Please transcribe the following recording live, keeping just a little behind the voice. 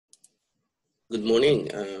Good morning,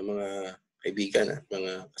 mga kaibigan at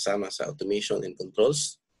mga kasama sa automation and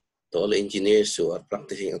controls. To all engineers who are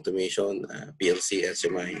practicing automation, PLC,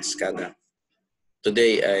 SMI, SCADA.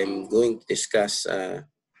 Today, I'm going to discuss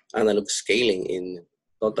analog scaling in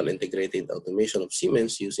total integrated automation of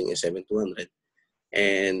Siemens using S71200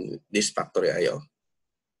 and this factory I/O.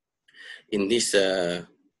 In this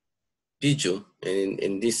video, and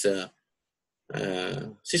in this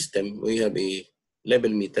system, we have a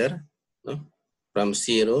level meter, no? From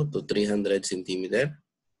 0 to 300 centimeter,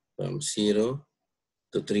 from 0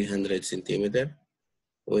 to 300 centimeter.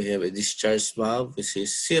 We have a discharge valve, which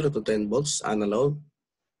is 0 to 10 volts analog,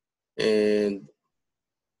 and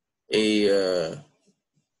a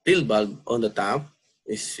fill valve on the top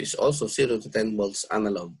is also 0 to 10 volts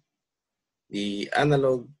analog. The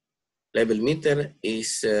analog level meter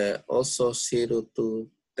is also 0 to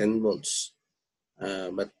 10 volts,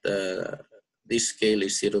 but this scale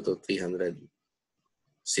is 0 to 300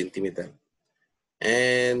 centimeter.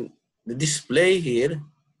 And the display here,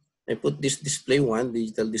 I put this display one,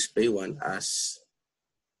 digital display one, as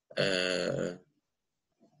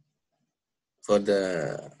for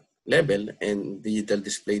the level, and digital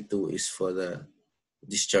display 2 is for the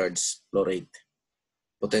discharge flow rate.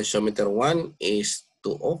 Potentiometer 1 is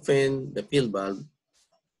to open the fill valve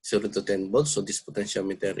 0 to 10 volts, so this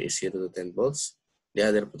potentiometer is 0 to 10 volts. The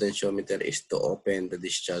other potentiometer is to open the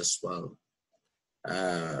discharge valve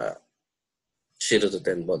 0 to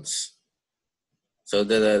 10 volts. So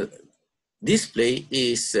the display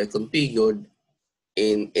is configured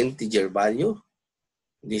in integer value.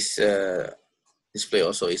 This display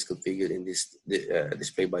also is configured in this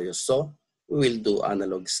display value. So we will do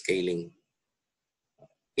analog scaling.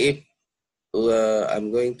 If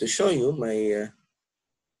I'm going to show you my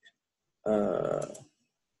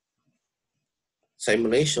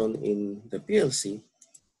simulation in the PLC.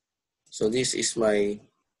 So this is my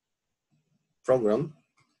program,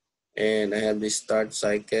 and I have this start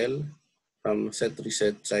cycle from set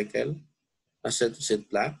reset cycle, a set reset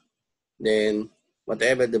block. Then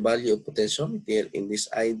whatever the value of potentiometer in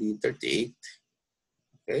this ID 38,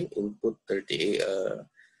 okay, input 38,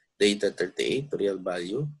 data 38, real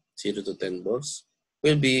value 0 to 10 volts,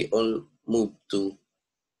 will be all moved to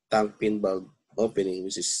tank pin valve opening,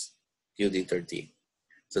 which is QD30.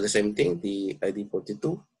 So the same thing, the ID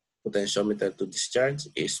 42 potentiometer to discharge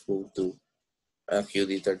is moved to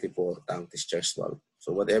QD34 tank discharge valve.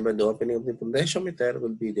 So whatever the opening of the potentiometer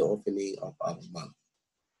will be the opening of our valve.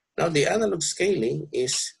 Now the analog scaling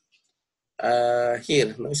is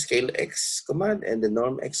here, no, scale X command and the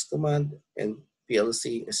norm X command, and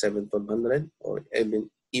PLC S71200 or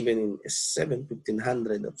even in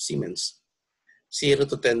S71500 of Siemens. 0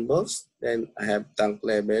 to 10 volts, then I have tank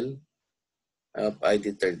level of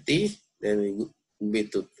ID 30, then we be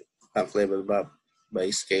to tank level by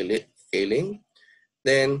scaling.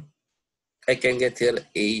 Then I can get here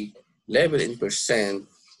a level in percent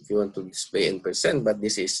if you want to display in percent, but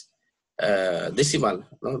this is decimal.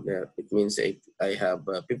 No? It means if I have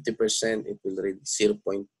 50%, it will read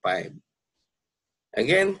 0.5.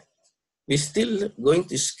 Again, we're still going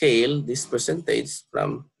to scale this percentage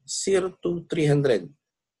from 0 to 300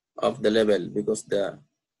 of the level, because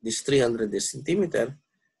this 300 is centimeter,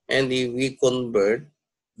 and we convert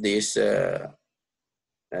this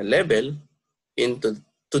level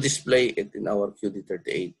to display it in our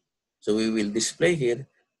QD38. So we will display here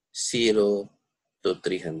 0 to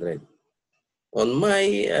 300. On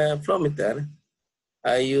my flow meter,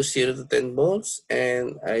 I use 0 to 10 volts,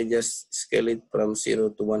 and I just scale it from 0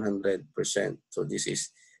 to 100%. So this is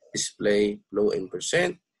display flow in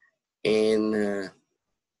percent in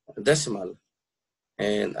decimal.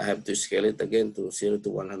 And I have to scale it again to 0 to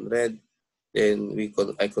 100. Then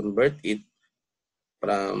I convert it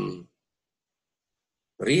from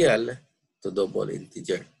real to double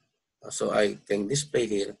integer. So I can display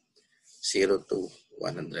here 0 to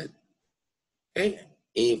 100. Okay,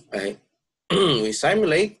 if we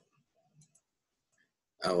simulate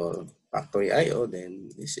our factory I/O, then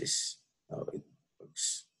this is how it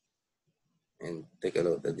works. And take a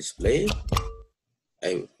look at the display.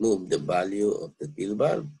 I move the value of the fill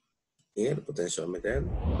valve here, potentiometer.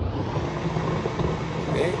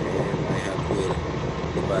 Okay, and I have here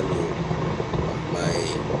the value of my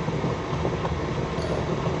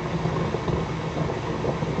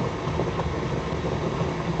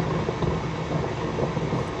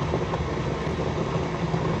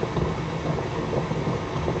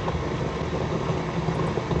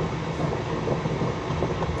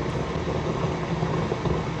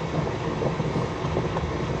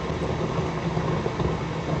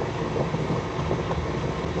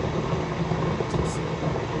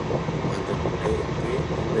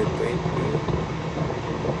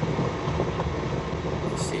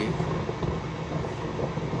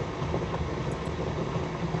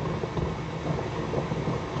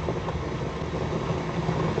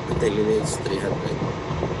until it is 300.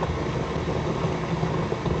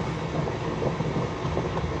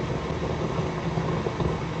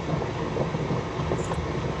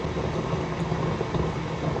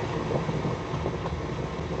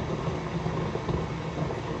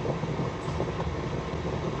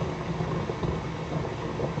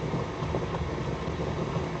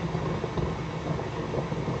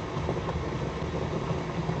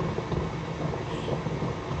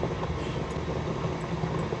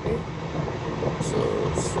 Okay, so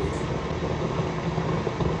see,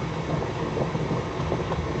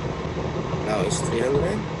 now it's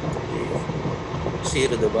 300. We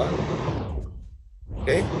zero the valve.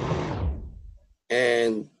 Okay,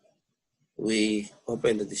 and we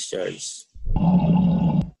open the discharge.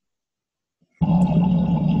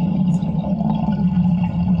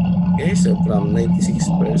 Okay, so from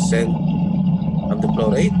 96% of the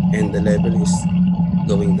flow rate, and the level is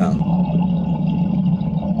going down.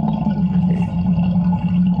 Okay,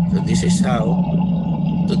 so this is how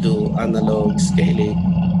to do analog scaling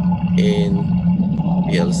in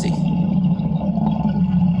PLC.